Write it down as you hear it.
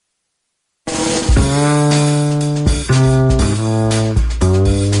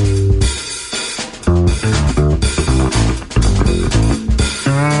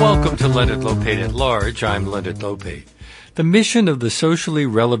Leonard Lopate at Large. I'm Leonard Lopate. The mission of the Socially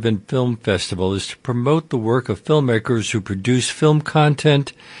Relevant Film Festival is to promote the work of filmmakers who produce film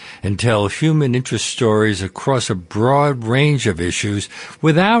content and tell human interest stories across a broad range of issues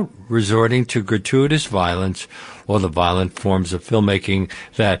without resorting to gratuitous violence or the violent forms of filmmaking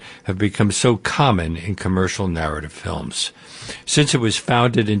that have become so common in commercial narrative films. Since it was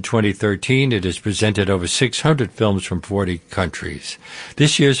founded in 2013, it has presented over 600 films from 40 countries.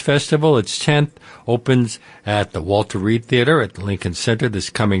 This year's festival, its 10th, opens at the Walter Reed Theater at the Lincoln Center this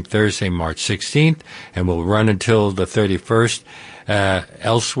coming Thursday, March 16th, and will run until the 31st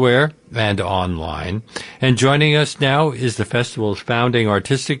elsewhere and online. And joining us now is the festival's founding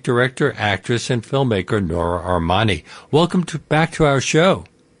artistic director, actress, and filmmaker, Nora Armani. Welcome back to our show.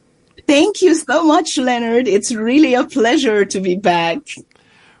 Thank you so much, Leonard. It's really a pleasure to be back.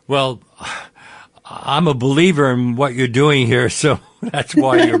 Well, I'm a believer in what you're doing here, so that's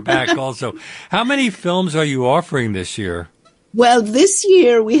why you're back also. How many films are you offering this year? Well, this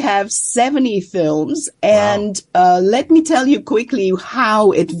year we have 70 films, and let me tell you quickly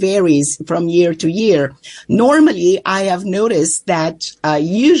how it varies from year to year. Normally, I have noticed that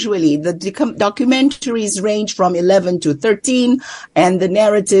usually the documentaries range from 11 to 13, and the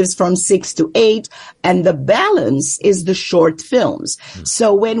narratives from 6 to 8, and the balance is the short films.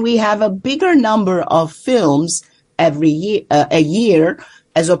 So when we have a bigger number of films every year, a year,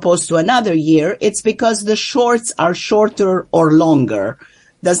 as opposed to another year, it's because the shorts are shorter or longer.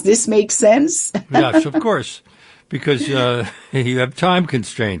 Does this make sense? Yes, of course, because you have time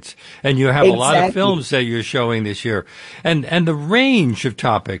constraints, and you have a lot of films that you're showing this year. And the range of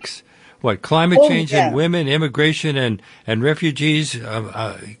topics, climate change and women, immigration and refugees,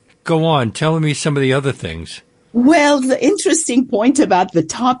 go on, tell me some of the other things. Well, the interesting point about the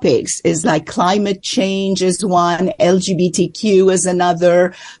topics is like climate change is one, LGBTQ is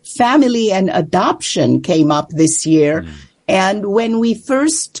another, family and adoption came up this year. And when we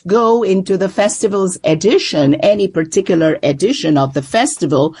first go into the festival's edition, any particular edition of the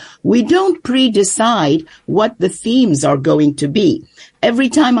festival, we don't pre-decide what the themes are going to be. Every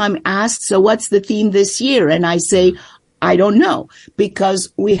time I'm asked, so what's the theme this year? And I say, I don't know,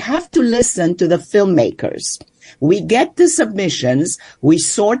 because we have to listen to the filmmakers. We get the submissions, we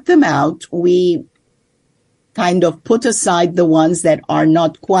sort them out, we kind of put aside the ones that are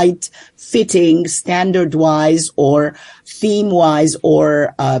not quite fitting standard-wise or theme-wise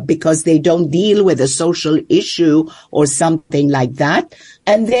or because they don't deal with a social issue or something like that,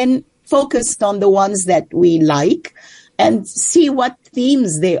 and then focus on the ones that we like and see what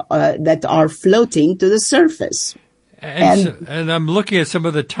themes they that are floating to the surface. And I'm looking at some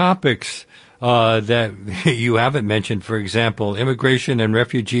of the topics that you haven't mentioned, for example, immigration and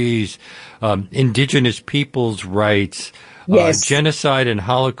refugees, indigenous peoples' rights, genocide and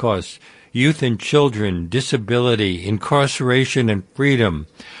Holocaust, youth and children, disability, incarceration and freedom,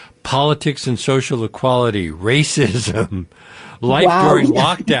 politics and social equality, racism, life during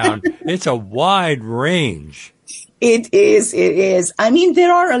lockdown. It's a wide range. It is. I mean,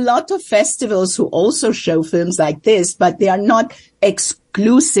 there are a lot of festivals who also show films like this, but they are not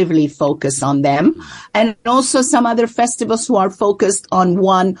exclusively focused on them. And also some other festivals who are focused on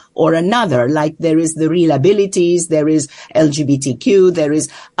one or another, like there is the Real Abilities, there is LGBTQ, there is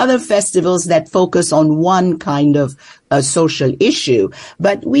other festivals that focus on one kind of social issue.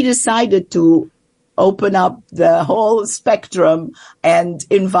 But we decided to open up the whole spectrum and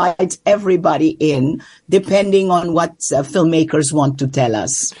invite everybody in, depending on what filmmakers want to tell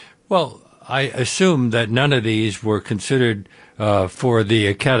us. Well, I assume that none of these were considered for the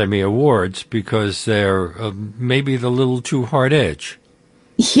Academy Awards because they're maybe a little too hard edge.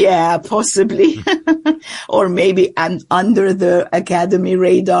 Yeah, possibly. Or maybe under the Academy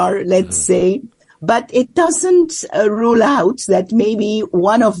radar, let's say. But it doesn't rule out that maybe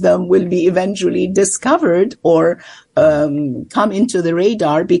one of them will be eventually discovered or come into the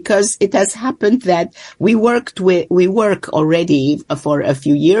radar, because it has happened that we work already for a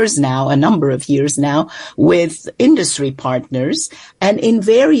few years now, a number of years now, with industry partners, and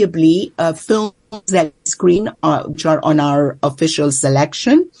invariably films that screen, which are on our official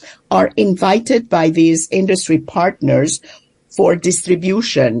selection, are invited by these industry partners for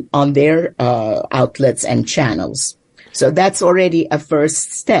distribution on their outlets and channels. So that's already a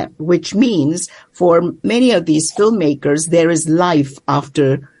first step, which means for many of these filmmakers, there is life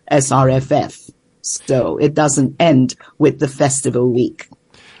after SRFF. So it doesn't end with the festival week.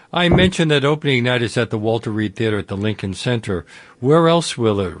 I mentioned that opening night is at the Walter Reed Theater at the Lincoln Center. Where else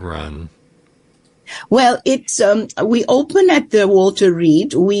will it run? Well, it's we open at the Walter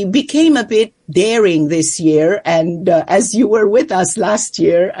Reed. We became a bit daring this year. And as you were with us last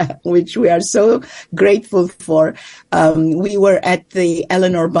year, which we are so grateful for, we were at the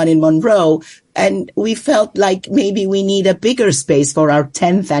Eleanor Bunin Monroe, and we felt like maybe we need a bigger space for our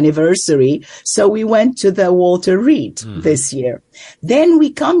 10th anniversary. So we went to the Walter Reed this year. Then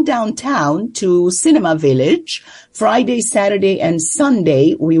we come downtown to Cinema Village. Friday, Saturday, and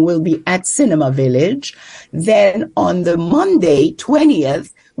Sunday, we will be at Cinema Village. Then on the Monday,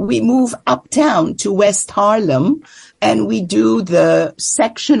 20th, we move uptown to West Harlem, and we do the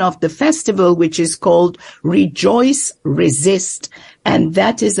section of the festival which is called Rejoice, Resist, and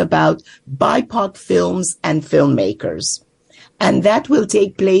that is about BIPOC films and filmmakers. And that will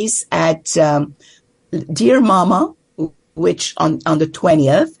take place at Dear Mama, which on the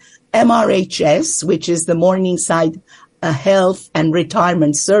 20th, MRHS, which is the Morningside Health and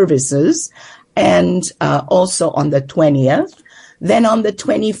Retirement Services, and also on the 20th. Then on the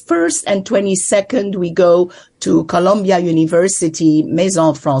 21st and 22nd, we go to Columbia University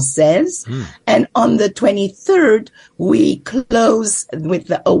Maison Française. And on the 23rd, we close with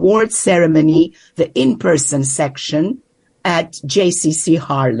the award ceremony, the in-person section at JCC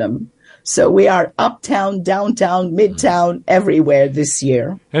Harlem. So we are uptown, downtown, midtown, everywhere this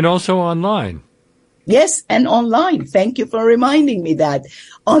year. And also online. Yes, and online. Thank you for reminding me that.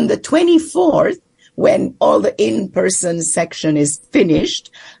 On the 24th, when all the in-person section is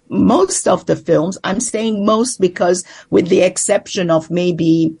finished, most of the films, I'm saying most because with the exception of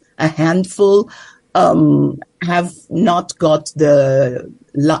maybe a handful, have not got the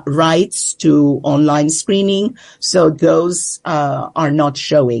rights to online screening. So those are not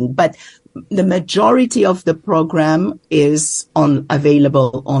showing. But the majority of the program is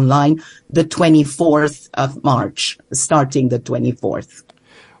available online the 24th of March, starting the 24th.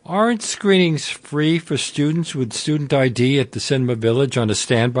 Aren't screenings free for students with student ID at the Cinema Village on a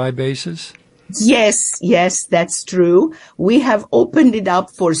standby basis? Yes, that's true. We have opened it up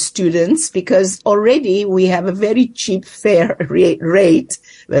for students because already we have a very cheap fare rate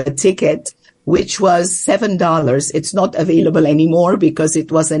ticket, which was $7. It's not available anymore because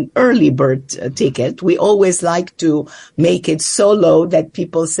it was an early bird ticket. We always like to make it so low that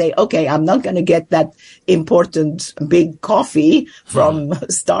people say, okay, I'm not going to get that important big coffee from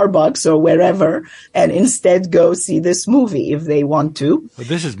Starbucks or wherever, and instead go see this movie if they want to. Well,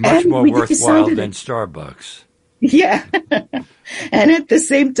 this is much more worthwhile than Starbucks. Yeah. And at the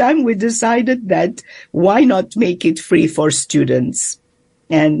same time, we decided that why not make it free for students?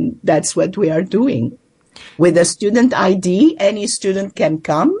 And that's what we are doing. With a student ID, any student can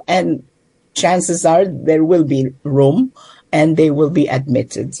come, and chances are there will be room and they will be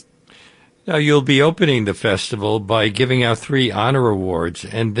admitted. Now, you'll be opening the festival by giving out 3 honor awards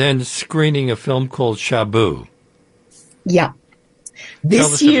and then screening a film called Shabu. Yeah.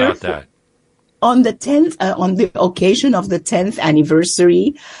 Tell us about that. On the 10th, on the occasion of the 10th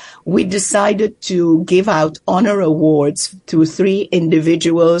anniversary, we decided to give out honor awards to 3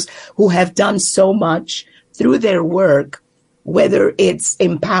 individuals who have done so much through their work, whether it's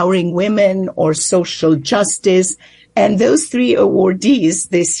empowering women or social justice. And those 3 awardees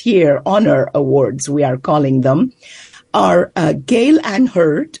this year, honor awards, we are calling them, are Gail Ann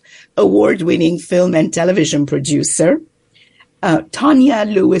Hurd, award-winning film and television producer, Tanya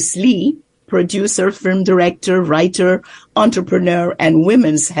Lewis Lee, producer, film director, writer, entrepreneur, and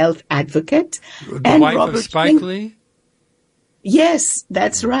women's health advocate. The wife of Spike Lee? Yes,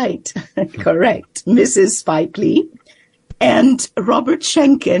 that's right. Correct. Mrs. Spike Lee. And Robert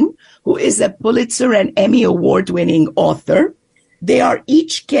Schenken, who is a Pulitzer and Emmy award-winning author. They are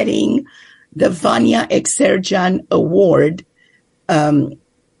each getting the Vanya Exerjan Award.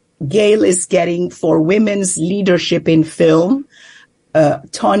 Gail is getting for women's leadership in film.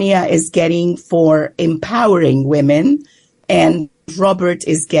 Tanya is getting for empowering women, and Robert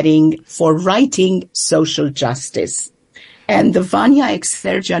is getting for writing social justice. And the Vanya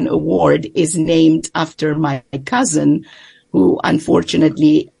Exerjan Award is named after my cousin, who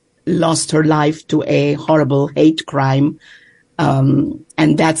unfortunately lost her life to a horrible hate crime.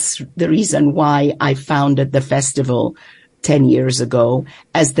 And that's the reason why I founded the festival 10 years ago.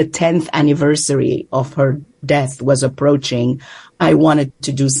 As the 10th anniversary of her death was approaching, I wanted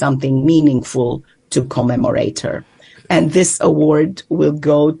to do something meaningful to commemorate her. And this award will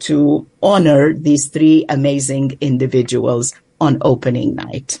go to honor these 3 amazing individuals on opening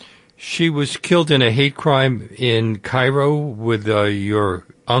night. She was killed in a hate crime in Cairo with your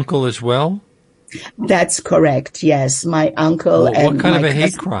uncle as well? That's correct, yes. My uncle and what kind of a cousin.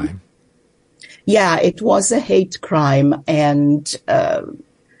 hate crime? Yeah, it was a hate crime, and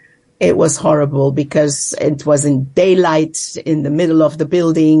It was horrible because it was in daylight in the middle of the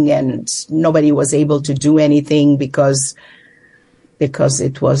building and nobody was able to do anything because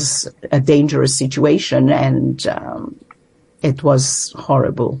it was a dangerous situation and it was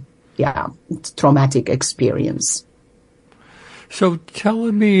horrible. Yeah, traumatic experience. So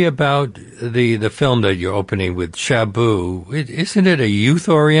tell me about the film that you're opening with, Shabu. Isn't it a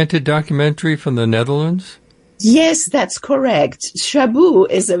youth-oriented documentary from the Netherlands? Yes, that's correct. Shabu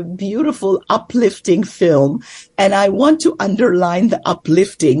is a beautiful, uplifting film. And I want to underline the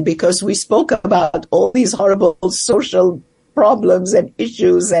uplifting because we spoke about all these horrible social problems and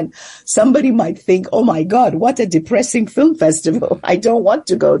issues. And somebody might think, oh, my God, what a depressing film festival. I don't want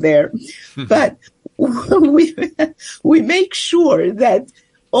to go there. But we make sure that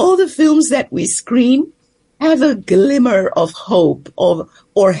all the films that we screen have a glimmer of hope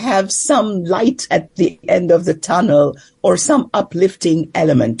or have some light at the end of the tunnel or some uplifting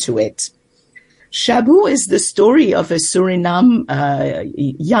element to it. Shabu is the story of a Suriname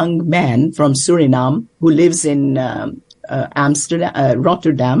young man from Suriname who lives in Amsterdam,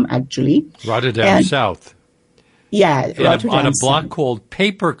 Rotterdam, actually. Rotterdam South. Yeah, on a block called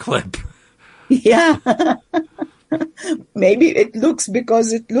Paperclip. Yeah. Maybe it looks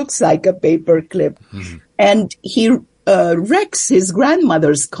like a paper clip. Mm-hmm. And he wrecks his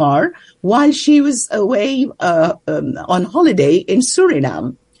grandmother's car while she was away on holiday in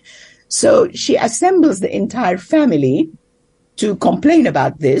Suriname. So she assembles the entire family to complain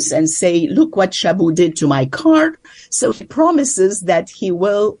about this and say, look what Shabu did to my car. So he promises that he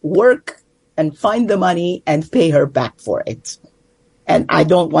will work and find the money and pay her back for it. And I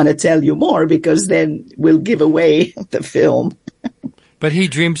don't want to tell you more because then we'll give away the film. But he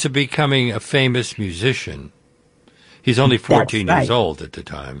dreams of becoming a famous musician. He's only 14 years old at the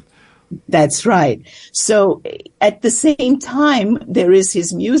time. That's right. So at the same time, there is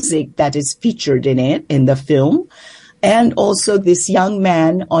his music that is featured in the film. And also this young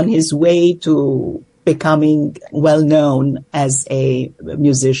man on his way to becoming well known as a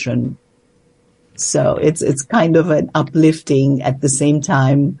musician. So it's kind of an uplifting at the same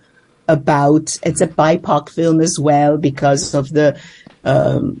time it's a BIPOC film as well because of the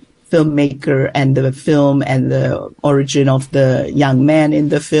filmmaker and the film and the origin of the young man in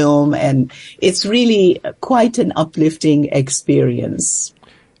the film. And it's really quite an uplifting experience.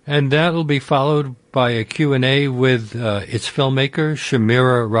 And that will be followed by a Q&A with its filmmaker,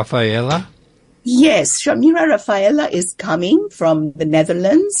 Shamira Rafaela. Yes, Shamira Rafaela is coming from the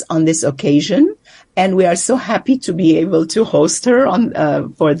Netherlands on this occasion, and we are so happy to be able to host her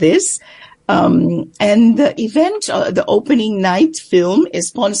for this. And the event, the opening night film, is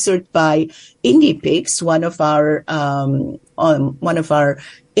sponsored by IndiePix, one of our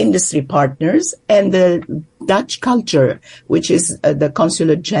industry partners, and the Dutch Culture, which is the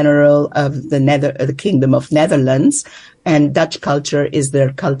Consulate General of the Kingdom of Netherlands, and Dutch Culture is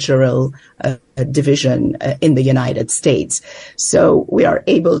their cultural division in the United States. So we are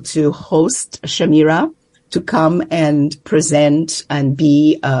able to host Shamira to come and present and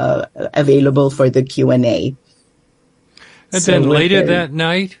be available for the Q&A. And then later that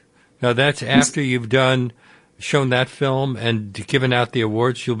night, now that's after you've shown that film and given out the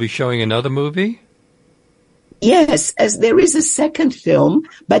awards, you'll be showing another movie? Yes, as there is a second film,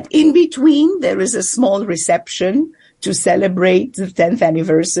 but in between there is a small reception to celebrate the 10th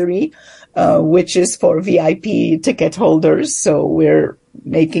anniversary, which is for VIP ticket holders. So we're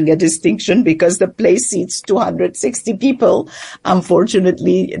making a distinction because the place seats 260 people.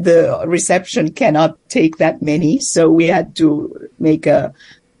 Unfortunately, the reception cannot take that many. So we had to make a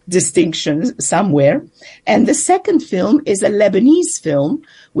distinction somewhere. And the second film is a Lebanese film,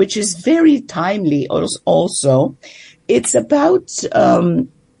 which is very timely also. It's about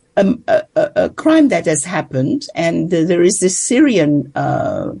a crime that has happened, and there is this Syrian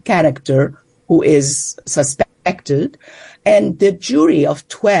character who is suspected, and the jury of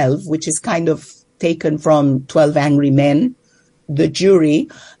 12, which is kind of taken from 12 Angry Men, the jury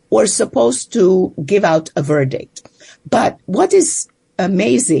were supposed to give out a verdict. But what is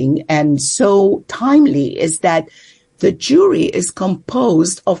amazing and so timely is that the jury is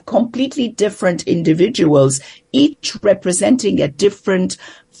composed of completely different individuals, each representing a different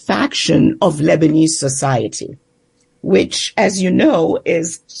faction of Lebanese society, which, as you know,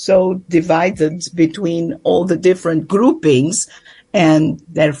 is so divided between all the different groupings, and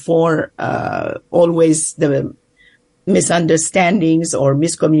therefore always the misunderstandings or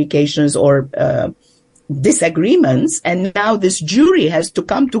miscommunications or disagreements. And now this jury has to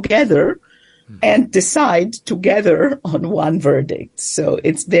come together and decide together on one verdict. So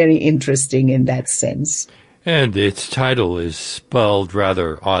it's very interesting in that sense. And its title is spelled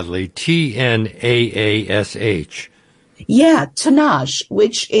rather oddly, Tnaash. Yeah, Tanash,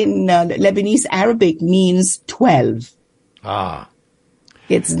 which in Lebanese Arabic means 12. Ah.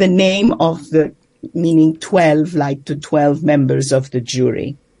 It's the name of the meaning 12, like to 12 members of the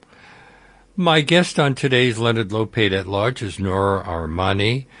jury. My guest on today's Leonard Lopate at Large is Noura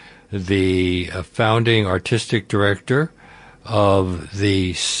Armani, the founding artistic director of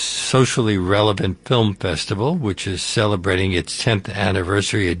the Socially Relevant Film Festival, which is celebrating its 10th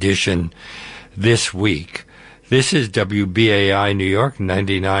anniversary edition this week. This is WBAI New York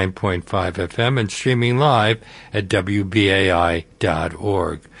 99.5 FM and streaming live at WBAI.org.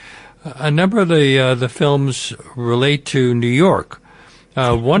 A number of the films relate to New York.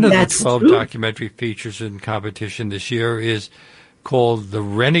 One of That's the 12 true. documentary features in competition this year is called The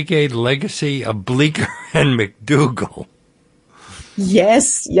Renegade Legacy of Bleecker and McDougal.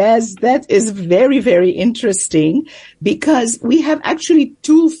 Yes, that is very, very interesting because we have actually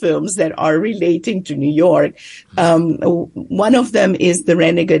two films that are relating to New York. One of them is The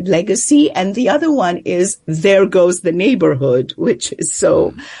Renegade Legacy and the other one is There Goes the Neighborhood, which is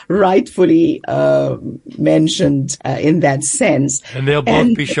so rightfully mentioned in that sense. And they'll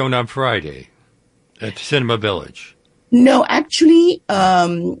both be shown on Friday at Cinema Village. No, actually,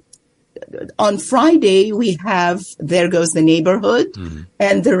 on Friday, we have There Goes the Neighborhood,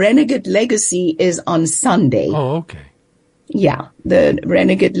 and The Renegade Legacy is on Sunday. Oh, okay. Yeah, the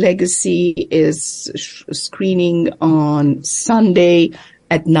Renegade Legacy is screening on Sunday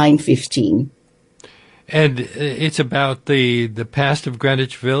at 9:15. And it's about the past of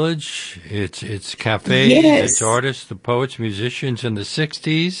Greenwich Village, its cafes, Yes. its artists, the poets, musicians in the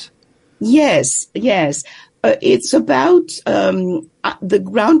 60s. Yes. It's about the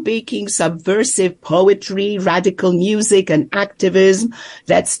groundbreaking subversive poetry, radical music, and activism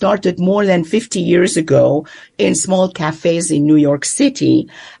that started more than 50 years ago in small cafes in New York City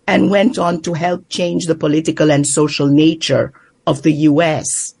and went on to help change the political and social nature of the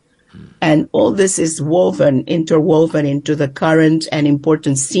U.S. And all this is interwoven into the current and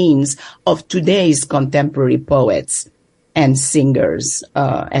important scenes of today's contemporary poets and singers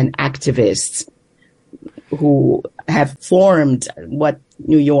and activists who have formed what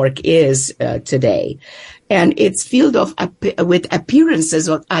New York is today. And it's filled with appearances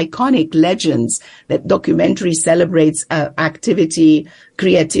of iconic legends. That documentary celebrates activity,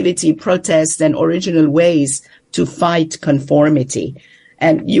 creativity, protest, and original ways to fight conformity.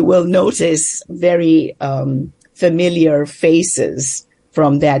 And you will notice very familiar faces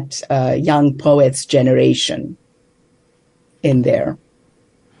from that young poets generation in there.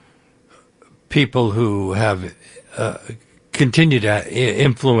 People who have continued to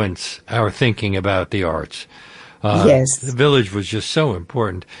influence our thinking about the arts. Yes. The Village was just so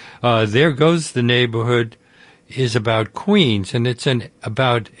important. There Goes the Neighborhood is about Queens, and it's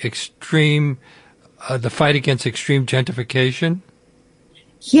about extreme, the fight against extreme gentrification.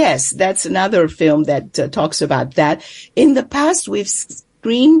 Yes, that's another film that talks about that. In the past, we've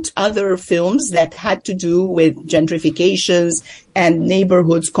screened other films that had to do with gentrifications and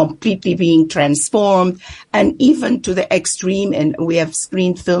neighborhoods completely being transformed, and even to the extreme. And we have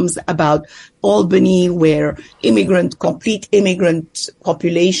screened films about Albany, where complete immigrant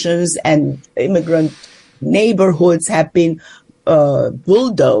populations and immigrant neighborhoods have been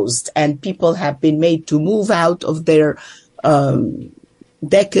bulldozed, and people have been made to move out of their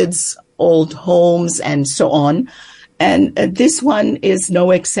decades-old homes and so on. And this one is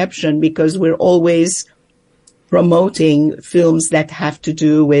no exception because we're always promoting films that have to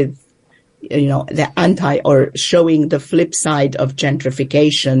do with, the or showing the flip side of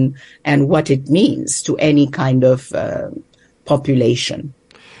gentrification and what it means to any kind of population.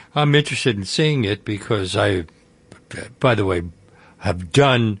 I'm interested in seeing it because I, by the way, have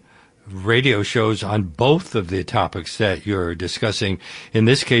done radio shows on both of the topics that you're discussing. In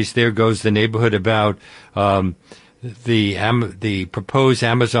this case, There Goes the Neighborhood, about the proposed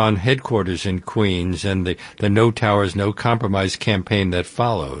Amazon headquarters in Queens and the No Towers, No Compromise campaign that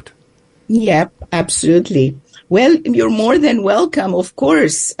followed. Yep, absolutely. Well, you're more than welcome, of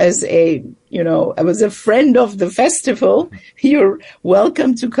course, I was a friend of the festival. You're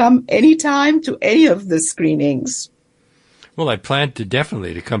welcome to come anytime to any of the screenings. Well, I plan to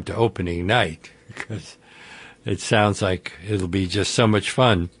come to opening night because it sounds like it'll be just so much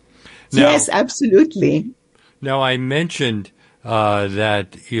fun. Now, Yes, absolutely. Now, I mentioned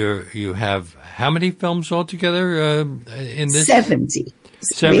that you have how many films altogether in this? 70.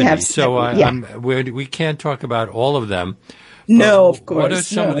 70. We have So 70, we can't talk about all of them. No, But of course. What are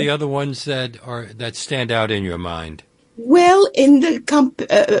some no. of the other ones that stand out in your mind? Well,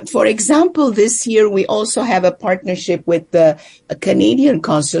 for example, this year we also have a partnership with the Canadian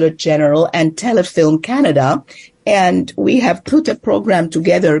Consulate General and Telefilm Canada, and we have put a program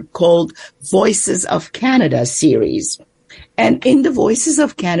together called Voices of Canada series. And in the Voices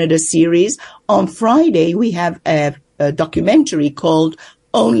of Canada series, on Friday, we have a documentary called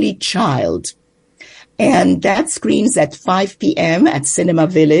Only Child. And that screens at 5 p.m. at Cinema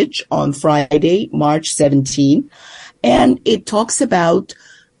Village on Friday, March 17. And it talks about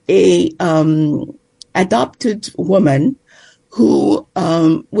a adopted woman who,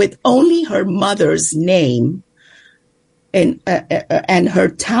 with only her mother's name and her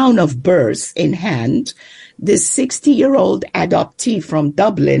town of birth in hand, this 60-year-old adoptee from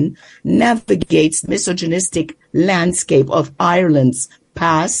Dublin navigates misogynistic landscape of Ireland's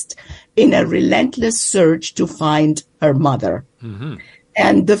past in a relentless search to find her mother. Mm-hmm.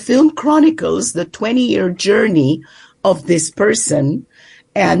 And the film chronicles the 20-year journey of this person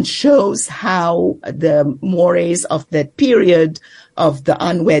and shows how the mores of that period of the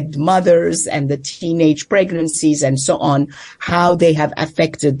unwed mothers and the teenage pregnancies and so on, how they have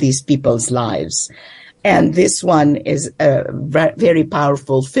affected these people's lives. And this one is a very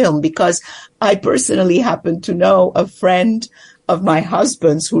powerful film because I personally happen to know a friend of my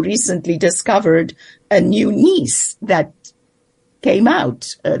husband's who recently discovered a new niece that came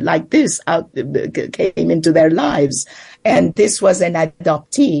out came into their lives. And this was an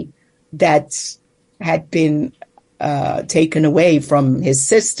adoptee that had been taken away from his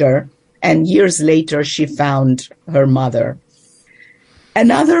sister. And years later, she found her mother.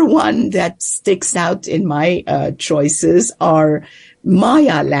 Another one that sticks out in my choices are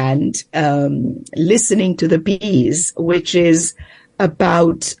Maya Land, Listening to the Bees, which is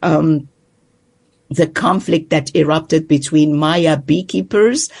about the conflict that erupted between Maya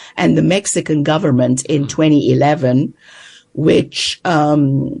beekeepers and the Mexican government in 2011, which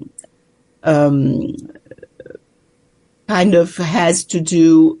kind of has to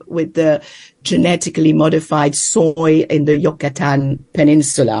do with the genetically modified soy in the Yucatan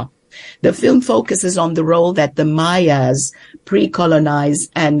Peninsula. The film focuses on the role that the Mayas pre-colonize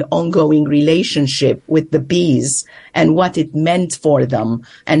and ongoing relationship with the bees and what it meant for them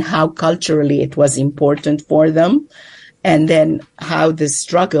and how culturally it was important for them, and then how the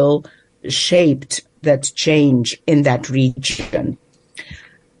struggle shaped that change in that region.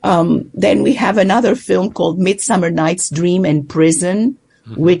 Then we have another film called Midsummer Night's Dream in Prison,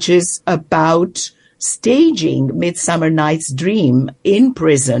 which is about staging Midsummer Night's Dream in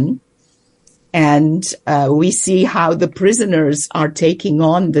prison. And we see how the prisoners are taking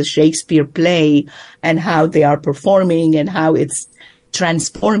on the Shakespeare play and how they are performing and how it's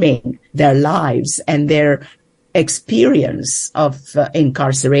transforming their lives and their experience of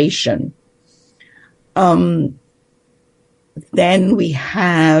incarceration. Then we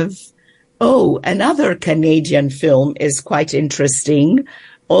have, another Canadian film is quite interesting,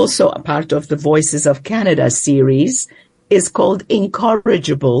 also a part of the Voices of Canada series, is called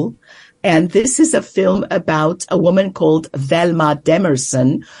Incorrigible. And this is a film about a woman called Velma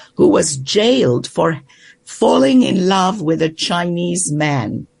Demerson, who was jailed for falling in love with a Chinese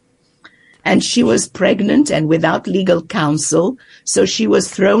man. And she was pregnant and without legal counsel, so she was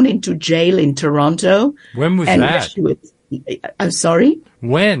thrown into jail in Toronto. When was that? I'm sorry?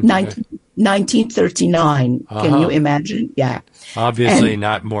 When? 1939. Uh-huh. Can you imagine? Yeah. Obviously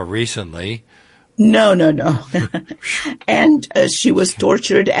not more recently. No. And she was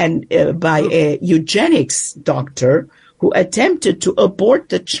tortured by a eugenics doctor who attempted to abort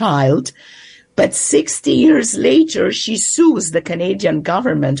the child. But 60 years later, she sues the Canadian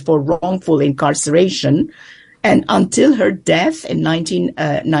government for wrongful incarceration. And until her death at the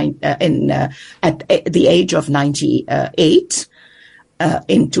age of 98,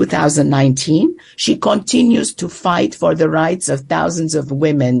 in 2019, she continues to fight for the rights of thousands of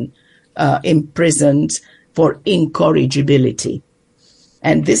women imprisoned for incorrigibility.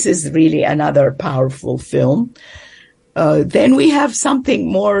 And this is really another powerful film. Then we have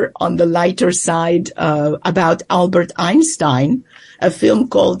something more on the lighter side about Albert Einstein, a film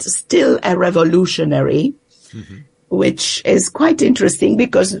called Still a Revolutionary, which is quite interesting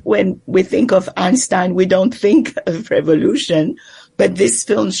because when we think of Einstein, we don't think of revolution, but this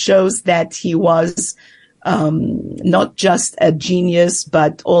film shows that he was not just a genius,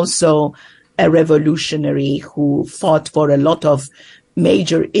 but also a revolutionary who fought for a lot of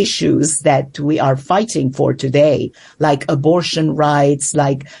major issues that we are fighting for today, like abortion rights,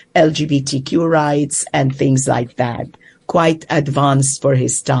 like LGBTQ rights, and things like that. Quite advanced for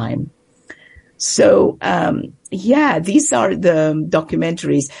his time. So, yeah, these are the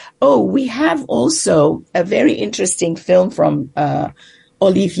documentaries. Oh, we have also a very interesting film from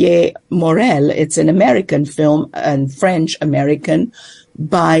Olivier Morel. It's an American film, and French-American,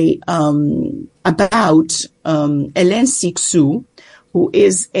 by about Hélène Cixous, who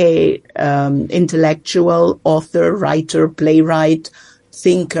is a intellectual, author, writer, playwright,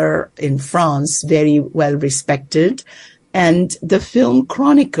 thinker in France, very well respected. And the film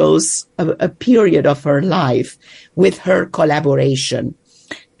chronicles a period of her life with her collaboration.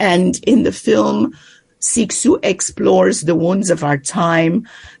 And in the film, Cixous explores the wounds of our time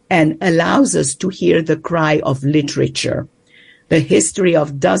and allows us to hear the cry of literature, the history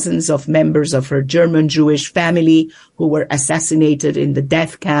of dozens of members of her German Jewish family who were assassinated in the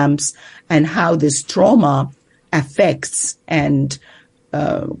death camps, and how this trauma affects and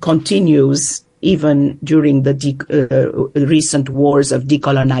continues even during the recent wars of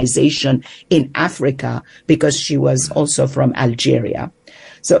decolonization in Africa, because she was also from Algeria.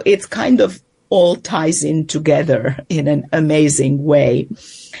 So it's kind of all ties in together in an amazing way.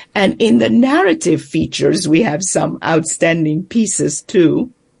 And in the narrative features, we have some outstanding pieces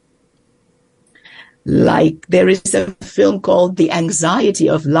too. Like there is a film called The Anxiety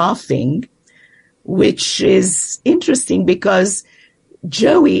of Laughing, which is interesting because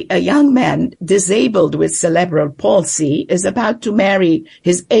Joey, a young man disabled with cerebral palsy, is about to marry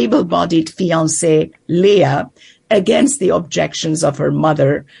his able-bodied fiancée, Leah, against the objections of her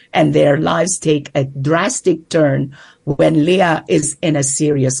mother, and their lives take a drastic turn when Leah is in a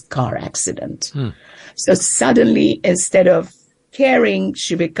serious car accident. So suddenly, instead of caring,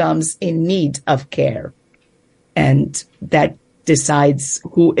 she becomes in need of care. And that decides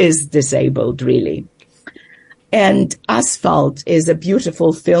who is disabled, really. And Asphalt is a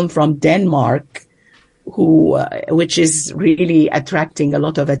beautiful film from Denmark, which is really attracting a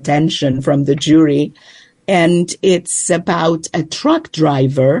lot of attention from the jury. And it's about a truck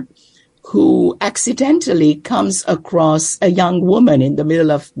driver who accidentally comes across a young woman in the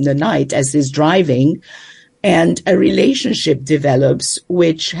middle of the night as he's driving, and a relationship develops,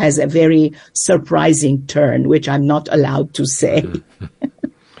 which has a very surprising turn, which I'm not allowed to say.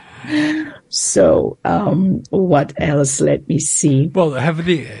 So, what else? Let me see. Well,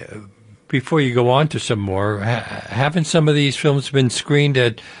 before you go on to some more, haven't some of these films been screened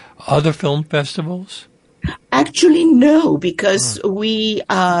at other film festivals? Actually, no, because we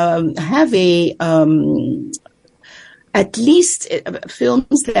have at least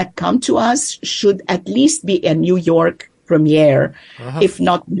films that come to us should at least be a New York premiere, if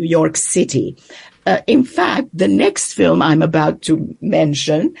not New York City. In fact, the next film I'm about to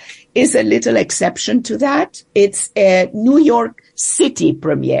mention is a little exception to that. It's a New York City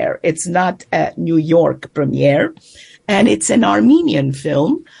premiere. It's not a New York premiere. And it's an Armenian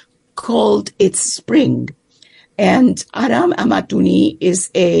film called It's Spring. And Aram Amatouni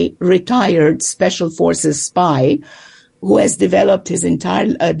is a retired Special Forces spy who has devoted his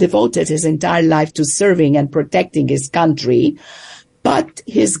entire life to serving and protecting his country. But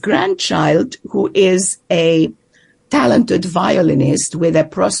his grandchild, who is a talented violinist with a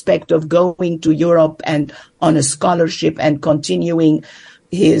prospect of going to Europe and on a scholarship and continuing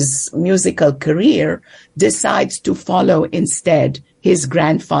his musical career, decides to follow instead his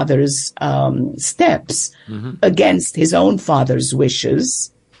grandfather's steps against his own father's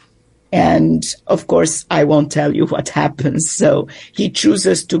wishes. And of course, I won't tell you what happens. So he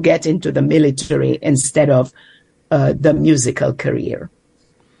chooses to get into the military instead of the musical career.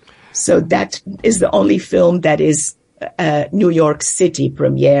 So that is the only film that is a New York City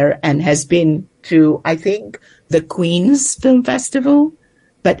premiere and has been to, I think, the Queen's Film Festival.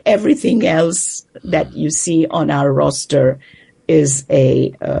 But everything else that you see on our roster is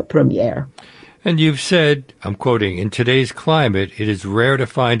a premiere. And you've said, I'm quoting, in today's climate, it is rare to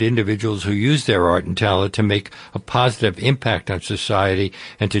find individuals who use their art and talent to make a positive impact on society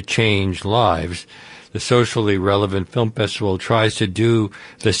and to change lives. The socially relevant film festival tries to do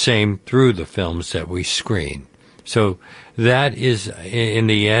the same through the films that we screen. So that is, in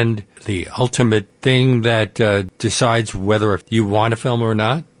the end, the ultimate thing that decides whether you want a film or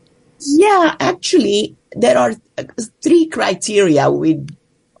not? Yeah, actually, there are three criteria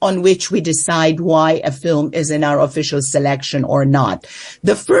on which we decide why a film is in our official selection or not.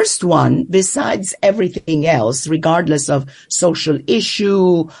 The first one, besides everything else, regardless of social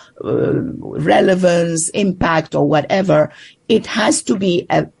issue, relevance, impact, or whatever, it has to be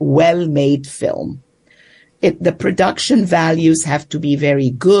a well-made film. The production values have to be very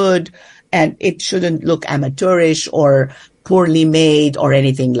good, and it shouldn't look amateurish or poorly made or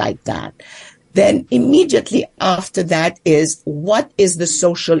anything like that. Then immediately after that is, what is the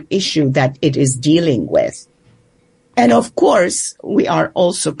social issue that it is dealing with? And of course, we are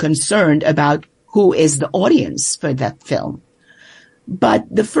also concerned about who is the audience for that film. But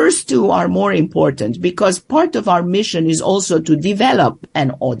the first two are more important because part of our mission is also to develop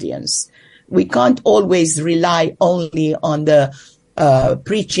an audience. We can't always rely only on the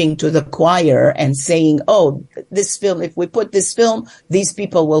preaching to the choir and saying, oh, this film, if we put this film, these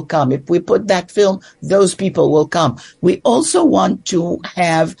people will come. If we put that film, those people will come. We also want to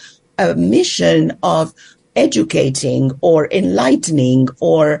have a mission of educating or enlightening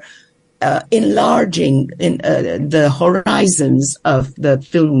or enlarging the horizons of the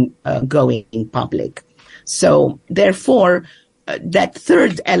film going public. So therefore, that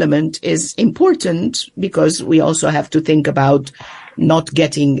third element is important because we also have to think about not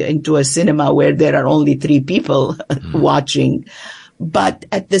getting into a cinema where there are only 3 people watching. But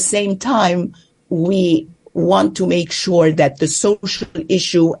at the same time, we want to make sure that the social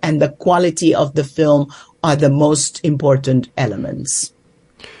issue and the quality of the film are the most important elements.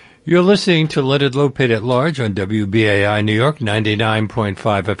 You're listening to Let It Lopate at Large on WBAI New York 99.5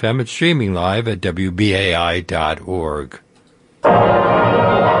 FM and streaming live at WBAI.org. It's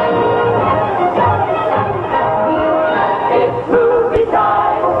movie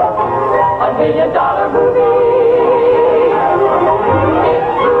time, $1 million movie. It's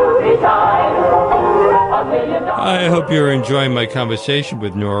movie time, $1 million. I hope you're enjoying my conversation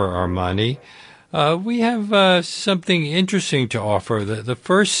with Nora Armani. We have something interesting to offer. The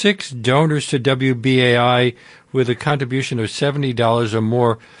first 6 donors to WBAI with a contribution of $70 or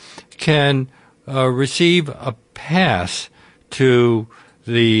more can receive a pass to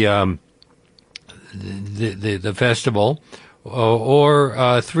the festival,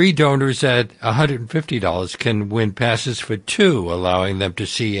 or 3 donors at $150 can win passes for 2, allowing them to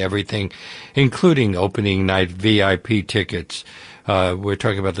see everything, including opening night VIP tickets. We're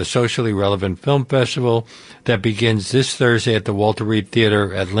talking about the Socially Relevant Film Festival that begins this Thursday at the Walter Reed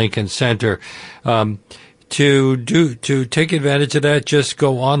Theater at Lincoln Center. To take advantage of that, just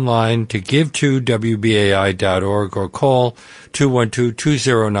go online to give2wbai.org or call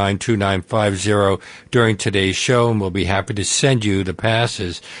 212-209-2950 during today's show, and we'll be happy to send you the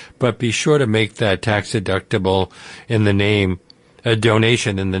passes. But be sure to make that tax deductible in the name, a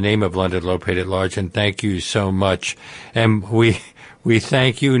donation in the name of Let It Lopate at Large, and thank you so much. And we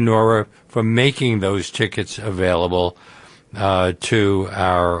thank you, Nora, for making those tickets available to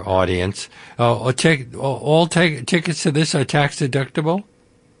our audience. All tickets to this are tax deductible?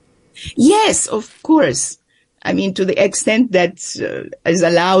 Yes, of course. I mean, to the extent that is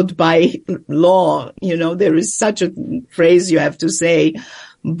allowed by law, there is such a phrase you have to say.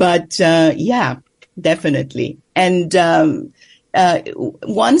 But yeah, definitely. And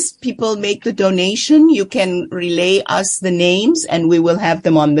once people make the donation, you can relay us the names and we will have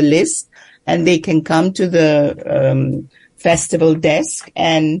them on the list and they can come to the festival desk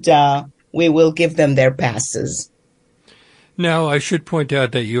and we will give them their passes. Now, I should point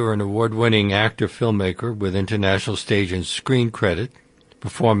out that you are an award-winning actor-filmmaker with international stage and screen credit,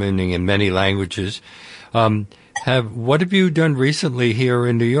 performing in many languages. What have you done recently here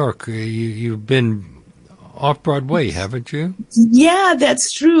in New York? You've been off-Broadway, haven't you? Yeah,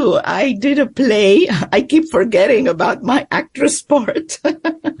 that's true. I did a play. I keep forgetting about my actress part.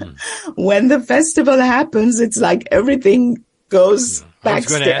 When the festival happens, it's like everything goes back. I was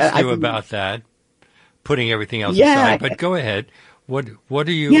going to ask you about that, putting everything else aside, but go ahead. What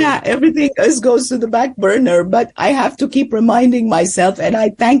are you? Yeah, everything goes to the back burner, but I have to keep reminding myself, and I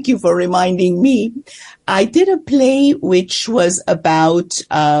thank you for reminding me. I did a play which was about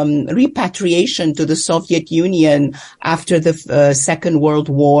repatriation to the Soviet Union after the Second World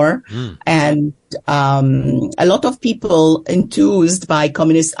War. And a lot of people enthused by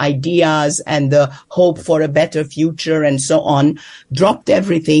communist ideas and the hope for a better future and so on, dropped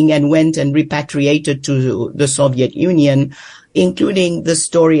everything and went and repatriated to the Soviet Union, including the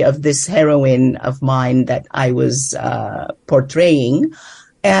story of this heroine of mine that I was portraying.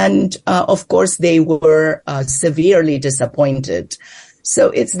 And, of course, they were severely disappointed. So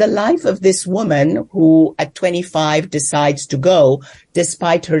it's the life of this woman who at 25 decides to go,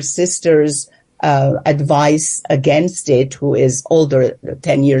 despite her sister's advice against it, who is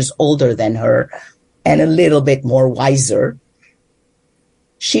 10 years older than her and a little bit more wiser.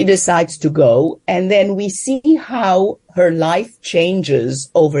 She decides to go, and then we see how her life changes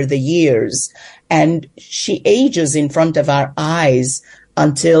over the years, and she ages in front of our eyes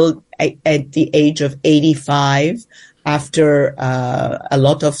until at the age of 85, after a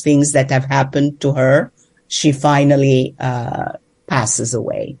lot of things that have happened to her, she finally passes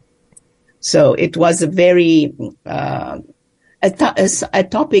away. So it was a very, a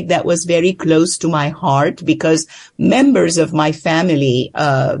topic that was very close to my heart because members of my family,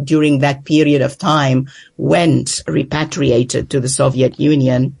 during that period of time repatriated to the Soviet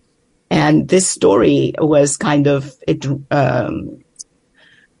Union. And this story was kind of, it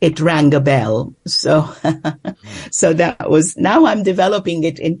rang a bell. So, so that was, now I'm developing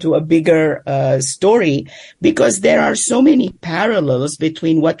it into a bigger, story because there are so many parallels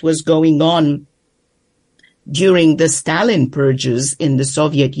between what was going on during the Stalin purges in the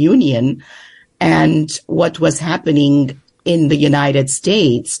Soviet Union and what was happening in the United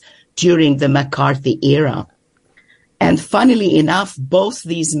States during the McCarthy era. And funnily enough, both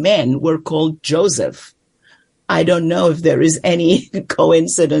these men were called Joseph. I don't know if there is any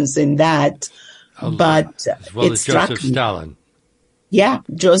coincidence in that, but as well as Joseph Stalin. Yeah,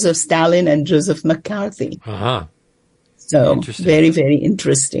 Joseph Stalin and Joseph McCarthy. Uh-huh. So very, very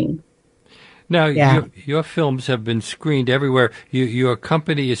interesting. Now, your films have been screened everywhere. Your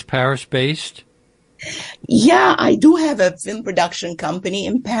company is Paris-based? Yeah, I do have a film production company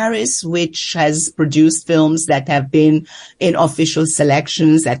in Paris, which has produced films that have been in official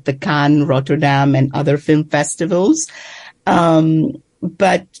selections at the Cannes, Rotterdam, and other film festivals.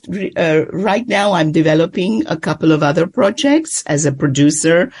 But right now I'm developing a couple of other projects as a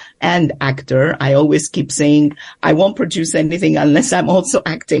producer and actor. I always keep saying I won't produce anything unless I'm also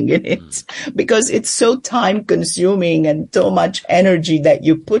acting in it because it's so time consuming and so much energy that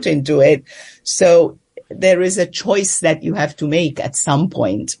you put into it. So there is a choice that you have to make at some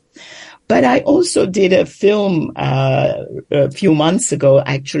point. But I also did a film a few months ago,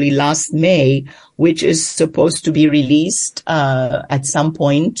 actually last May, which is supposed to be released at some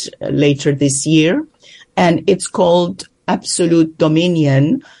point later this year. And it's called Absolute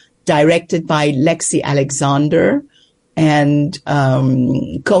Dominion, directed by Lexi Alexander. And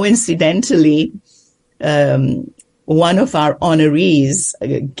coincidentally, one of our honorees,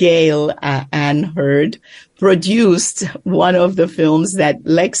 Gail Ann Hurd, produced one of the films that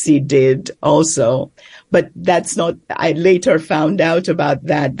Lexi did also. But that's not, I later found out about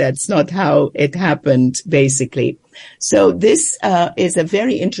that. That's not how it happened, basically. So this is a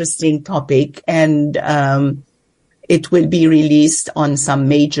very interesting topic, and it will be released on some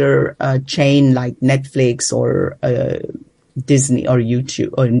major chain like Netflix or Disney or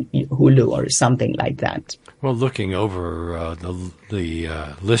YouTube or Hulu or something like that. Well, looking over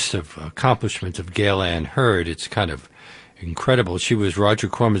the list of accomplishments of Gail Ann Hurd, it's kind of incredible. She was Roger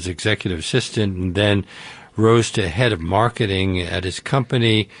Corman's executive assistant and then rose to head of marketing at his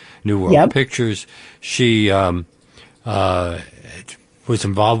company, New World Pictures. She was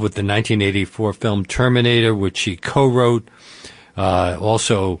involved with the 1984 film Terminator, which she co-wrote.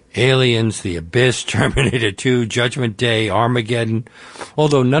 Also Aliens, The Abyss, Terminator 2, Judgment Day, Armageddon,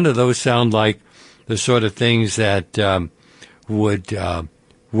 although none of those sound like the sort of things that would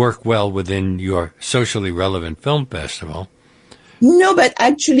work well within your socially relevant film festival. No, but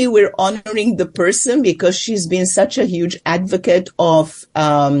actually we're honoring the person because she's been such a huge advocate of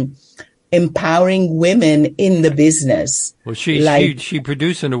empowering women in the business. Well, she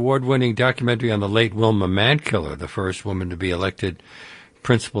produced an award-winning documentary on the late Wilma Mankiller, the first woman to be elected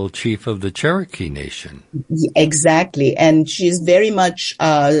principal chief of the Cherokee Nation. Exactly. And she's very much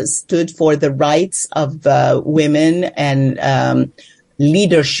stood for the rights of women and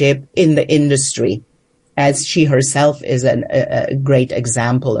leadership in the industry, as she herself is a great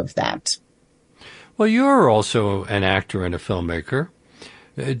example of that. Well, you're also an actor and a filmmaker.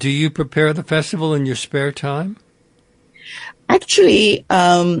 Do you prepare the festival in your spare time? Actually,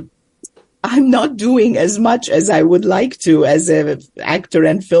 I'm not doing as much as I would like to as an actor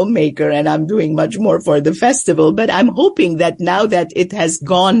and filmmaker, and I'm doing much more for the festival. But I'm hoping that now that it has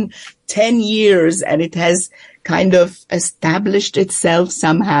gone 10 years and it has kind of established itself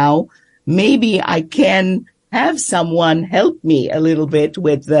somehow, maybe I can have someone help me a little bit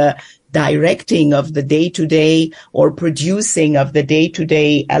with the directing of the day-to-day or producing of the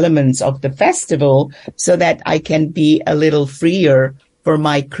day-to-day elements of the festival so that I can be a little freer for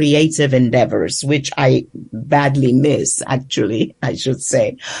my creative endeavors, which I badly miss, actually, I should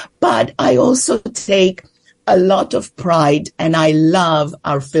say. But I also take a lot of pride and I love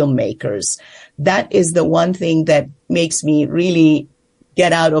our filmmakers. That is the one thing that makes me really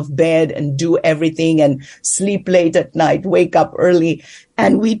get out of bed and do everything and sleep late at night, wake up early.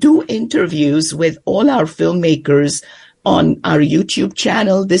 And we do interviews with all our filmmakers on our YouTube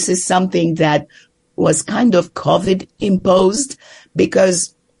channel. This is something that was kind of COVID imposed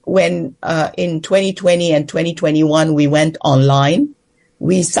because when in 2020 and 2021 we went online,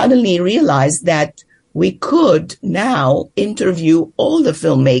 we suddenly realized that we could now interview all the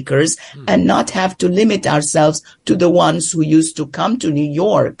filmmakers and not have to limit ourselves to the ones who used to come to New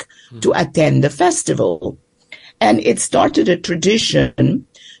York to attend the festival. And it started a tradition.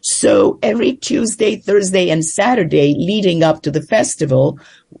 So every Tuesday, Thursday, and Saturday leading up to the festival,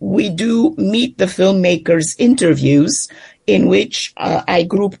 we do meet the filmmakers interviews in which I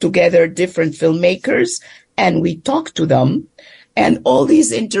group together different filmmakers and we talk to them. And all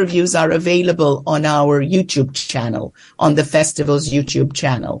these interviews are available on our YouTube channel, on the festival's YouTube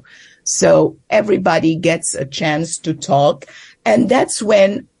channel. So everybody gets a chance to talk. And that's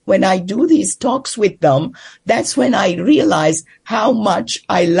when I do these talks with them, that's when I realize how much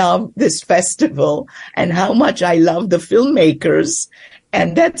I love this festival and how much I love the filmmakers.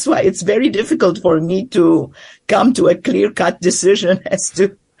 And that's why it's very difficult for me to come to a clear-cut decision as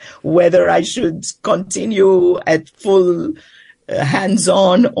to whether I should continue at full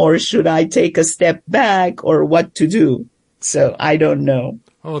hands-on or should I take a step back or what to do. So I don't know.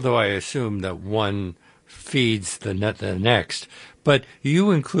 Although I assume that one feeds the next. But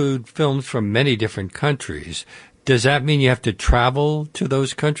you include films from many different countries. Does that mean you have to travel to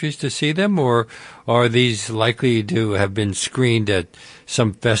those countries to see them, or are these likely to have been screened at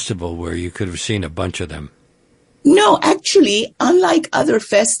some festival where you could have seen a bunch of them? No, actually, unlike other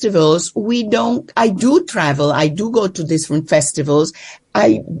festivals, I do travel. I do go to different festivals.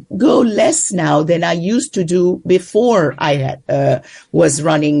 I go less now than I used to do before I was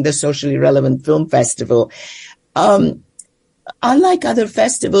running the Socially Relevant Film Festival. Unlike other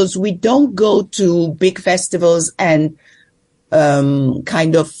festivals, we don't go to big festivals and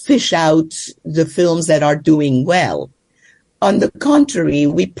kind of fish out the films that are doing well. On the contrary,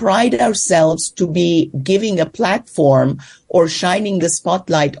 we pride ourselves to be giving a platform or shining the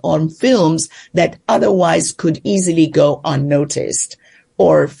spotlight on films that otherwise could easily go unnoticed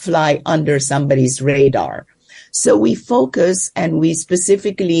or fly under somebody's radar. So we focus and we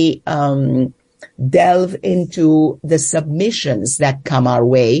specifically delve into the submissions that come our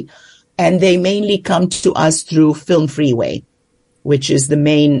way, and they mainly come to us through Film Freeway, which is the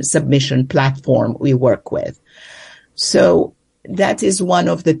main submission platform we work with. So that is one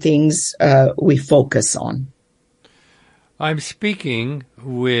of the things we focus on. I'm speaking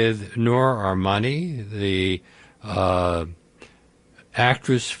with Noor Armani, the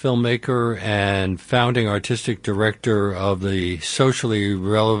actress, filmmaker, and founding artistic director of the Socially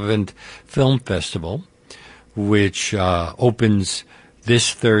Relevant Film Festival, which opens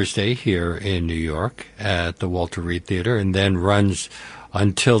this Thursday here in New York at the Walter Reed Theater and then runs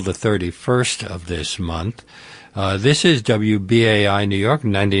until the 31st of this month. This is WBAI New York,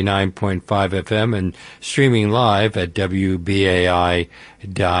 99.5 FM, and streaming live at WBAI.org.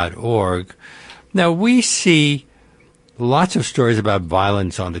 Now, we see lots of stories about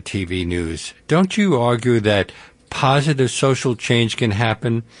violence on the TV news. Don't you argue that positive social change can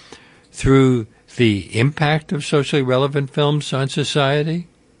happen through the impact of socially relevant films on society?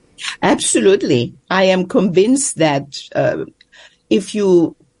 Absolutely. I am convinced that if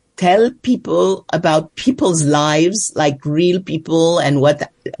you tell people about people's lives, like real people and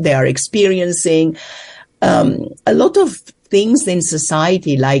what they are experiencing, a lot of things in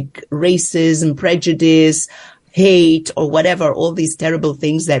society like racism, prejudice, hate, or whatever, all these terrible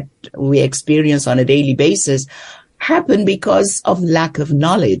things that we experience on a daily basis happen because of lack of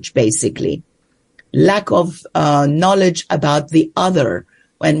knowledge, basically. Lack of knowledge about the other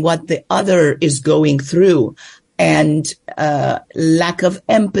and what the other is going through, and lack of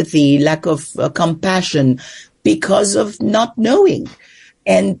empathy, lack of compassion because of not knowing.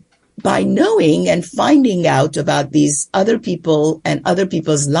 And by knowing and finding out about these other people and other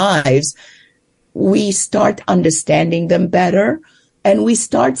people's lives, we start understanding them better, and we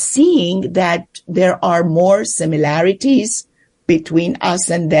start seeing that there are more similarities between us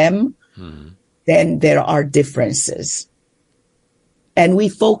and them than there are differences. And we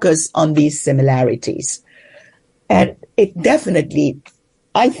focus on these similarities. And it definitely,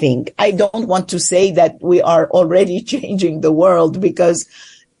 I think, I don't want to say that we are already changing the world, because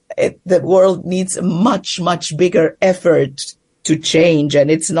the world needs a much, much bigger effort to change.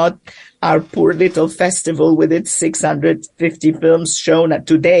 And it's not our poor little festival with its 650 films shown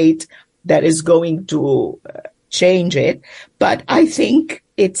to date that is going to change it. But I think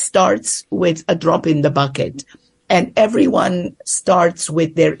it starts with a drop in the bucket. And everyone starts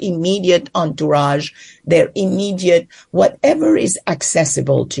with their immediate entourage, their immediate, whatever is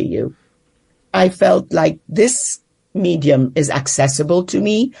accessible to you. I felt like this medium is accessible to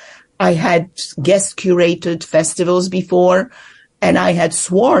me. I had guest curated festivals before, And I had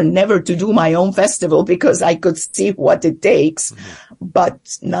sworn never to do my own festival because I could see what it takes. Mm-hmm.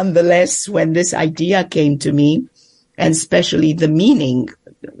 But nonetheless, when this idea came to me, and especially the meaning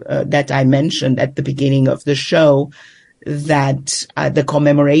that I mentioned at the beginning of the show, that the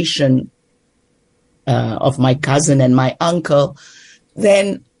commemoration of my cousin and my uncle,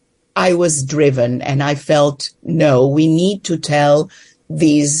 then I was driven and I felt, no, we need to tell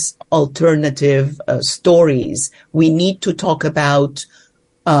these alternative stories. We need to talk about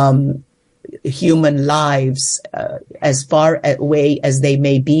human lives as far away as they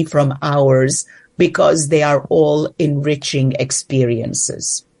may be from ours, because they are all enriching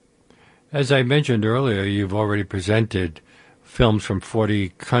experiences. As I mentioned earlier, you've already presented films from 40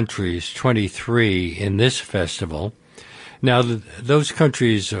 countries, 23 in this festival. Now, those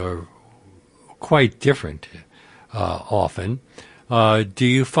countries are quite different often. Do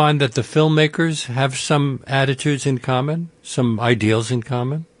you find that the filmmakers have some attitudes in common, some ideals in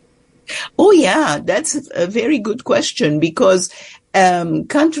common? Oh, yeah, that's a very good question, because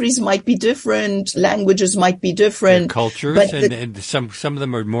countries might be different, languages might be different. Their cultures, but and some of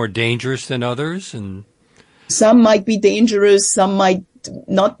them are more dangerous than others, and some might be dangerous, some might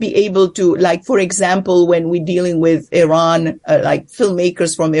not be able to, like, for example, when we're dealing with Iran, like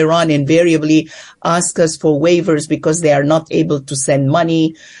filmmakers from Iran invariably ask us for waivers because they are not able to send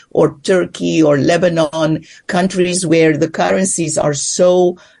money, or Turkey or Lebanon, countries where the currencies are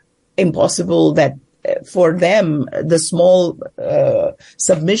so impossible that for them, the small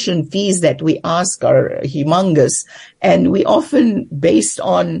submission fees that we ask are humongous. And we often, based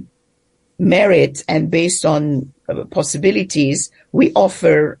on merit and based on possibilities, we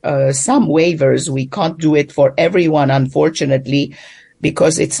offer some waivers. We can't do it for everyone, unfortunately,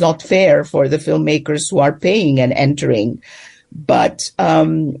 because it's not fair for the filmmakers who are paying and entering. But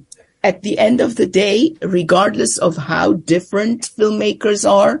at the end of the day, regardless of how different filmmakers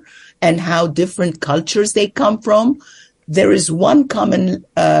are and how different cultures they come from, there is one common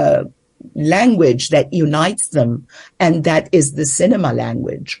language that unites them, and that is the cinema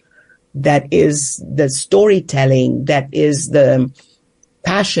language. That is the storytelling, that is the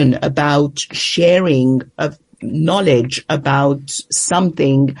passion about sharing of knowledge about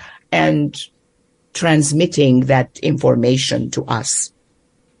something and transmitting that information to us.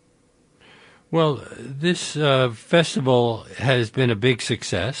 Well, this festival has been a big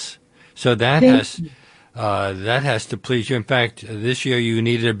success, so that has to please you. In fact, this year you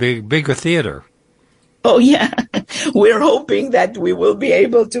needed a bigger theater. Oh, yeah. We're hoping that we will be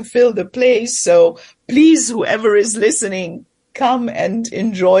able to fill the place. So please, whoever is listening, come and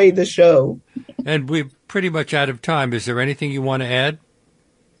enjoy the show. And we're pretty much out of time. Is there anything you want to add?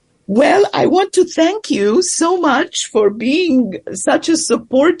 Well, I want to thank you so much for being such a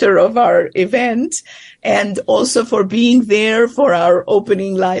supporter of our event, and also for being there for our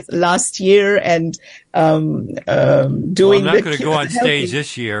opening last year and doing I'm not going to go on stage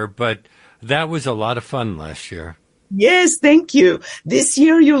this year, but that was a lot of fun last year. Yes, thank you. This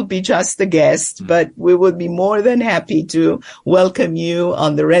year you'll be just a guest, but we would be more than happy to welcome you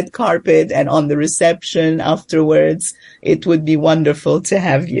on the red carpet and on the reception afterwards. It would be wonderful to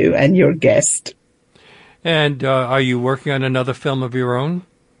have you and your guest. And are you working on another film of your own?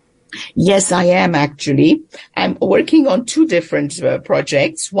 Yes, I am actually. I'm working on two different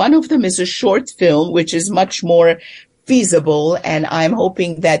projects. One of them is a short film, which is much more feasible, and I'm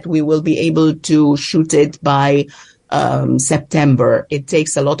hoping that we will be able to shoot it by September. It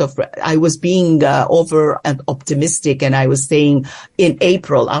takes a lot of, I was being over and optimistic, and I was saying in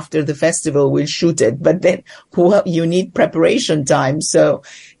April after the festival we'll shoot it, but then you need preparation time. So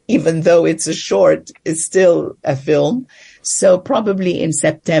even though it's a short, it's still a film. So probably in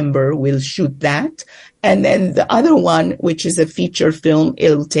September we'll shoot that. And then the other one, which is a feature film,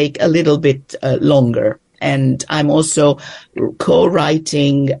 it'll take a little bit longer. And I'm also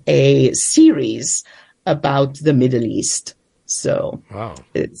co-writing a series about the Middle East. So wow.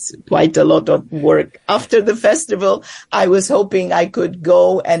 It's quite a lot of work. After the festival, I was hoping I could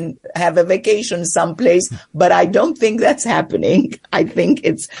go and have a vacation someplace, but I don't think that's happening. I think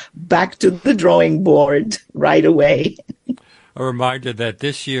it's back to the drawing board right away. A reminder that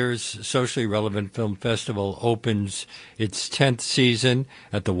this year's Socially Relevant Film Festival opens its 10th season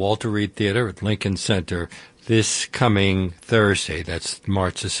at the Walter Reed Theater at Lincoln Center this coming Thursday. That's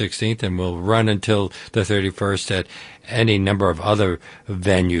March the 16th, and will run until the 31st at any number of other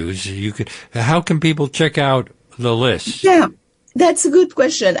venues. How can people check out the list? Yeah, that's a good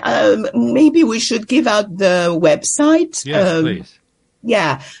question. Maybe we should give out the website. Yes, please.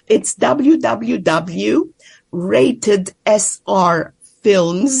 Yeah, it's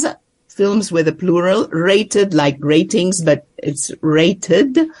www.ratedsrfilms, films with a plural, rated like ratings, but it's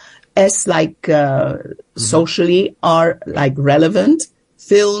rated. S like socially, R like relevant,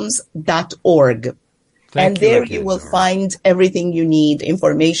 films.org. And there you will find everything you need,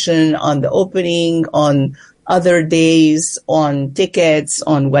 information on the opening, on other days, on tickets,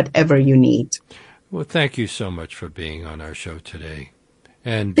 on whatever you need. Well, thank you so much for being on our show today.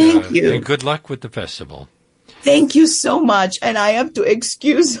 And thank you. And good luck with the festival. Thank you so much. And I have to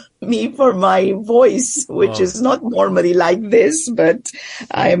excuse me for my voice, which is not normally like this, but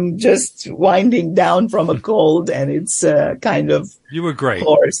I'm just winding down from a cold and it's kind of You were great.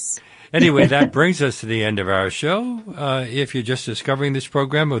 hoarse. Anyway, that brings us to the end of our show. If you're just discovering this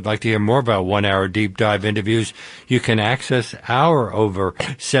program and would like to hear more about 1 hour deep dive interviews, you can access our over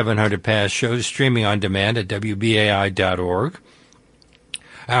 700 past shows streaming on demand at WBAI.org.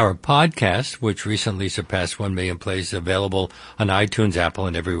 Our podcast, which recently surpassed 1 million plays, is available on iTunes, Apple,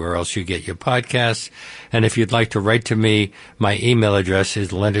 and everywhere else you get your podcasts. And if you'd like to write to me, my email address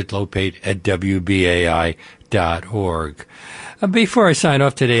is leonardlopate@WBAI.org. Before I sign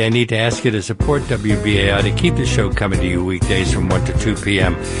off today, I need to ask you to support WBAI to keep the show coming to you weekdays from 1 to 2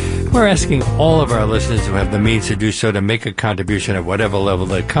 p.m. We're asking all of our listeners who have the means to do so to make a contribution at whatever level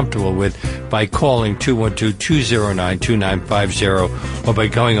they're comfortable with by calling 212-209-2950 or by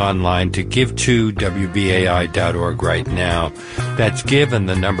going online to give2WBAI.org right now. That's give and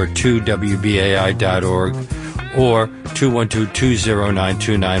the number 2WBAI.org or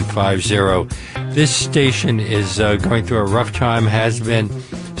 212-209-2950. This station is going through a rough time, has been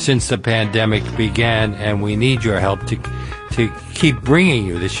since the pandemic began, and we need your help to keep bringing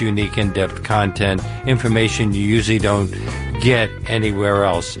you this unique, in-depth content, information you usually don't get anywhere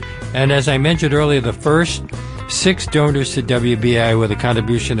else. And as I mentioned earlier, the first 6 donors to WBAI with a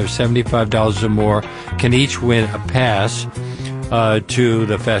contribution of $75 or more can each win a pass to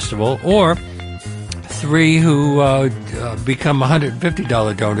the festival, or 3 who become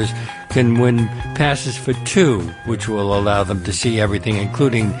 $150 donors can win passes for 2, which will allow them to see everything,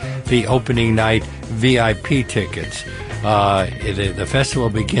 including the opening night VIP tickets. The festival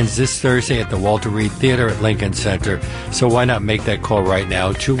begins this Thursday at the Walter Reed Theater at Lincoln Center, so why not make that call right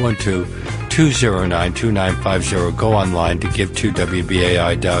now, 212-209-2950. Go online to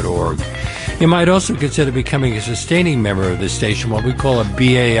give2WBAI.org. You might also consider becoming a sustaining member of the station, what we call a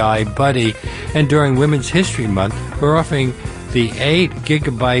BAI Buddy, and during Women's History Month, we're offering the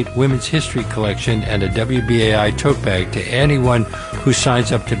 8-gigabyte Women's History Collection and a WBAI tote bag to anyone who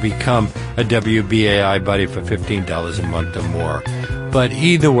signs up to become a WBAI Buddy for $15 a month or more. But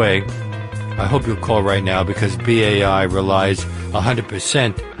either way, I hope you'll call right now because BAI relies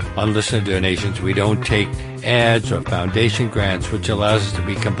 100% on listener donations. We don't take ads or foundation grants, which allows us to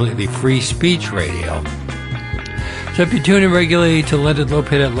be completely free speech radio. So if you tune in regularly to Leonard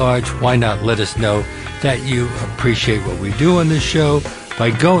Lopate at Large, why not let us know that you appreciate what we do on this show by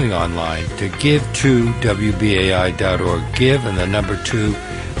going online to give2WBAI.org, give and the number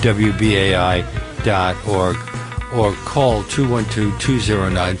 2WBAI.org, or call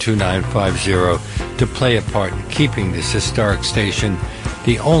 212-209-2950 to play a part in keeping this historic station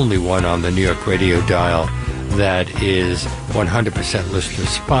the only one on the New York radio dial that is 100% listener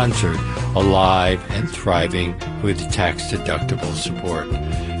sponsored, alive and thriving with tax-deductible support.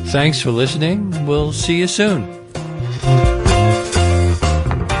 Thanks for listening. We'll see you soon.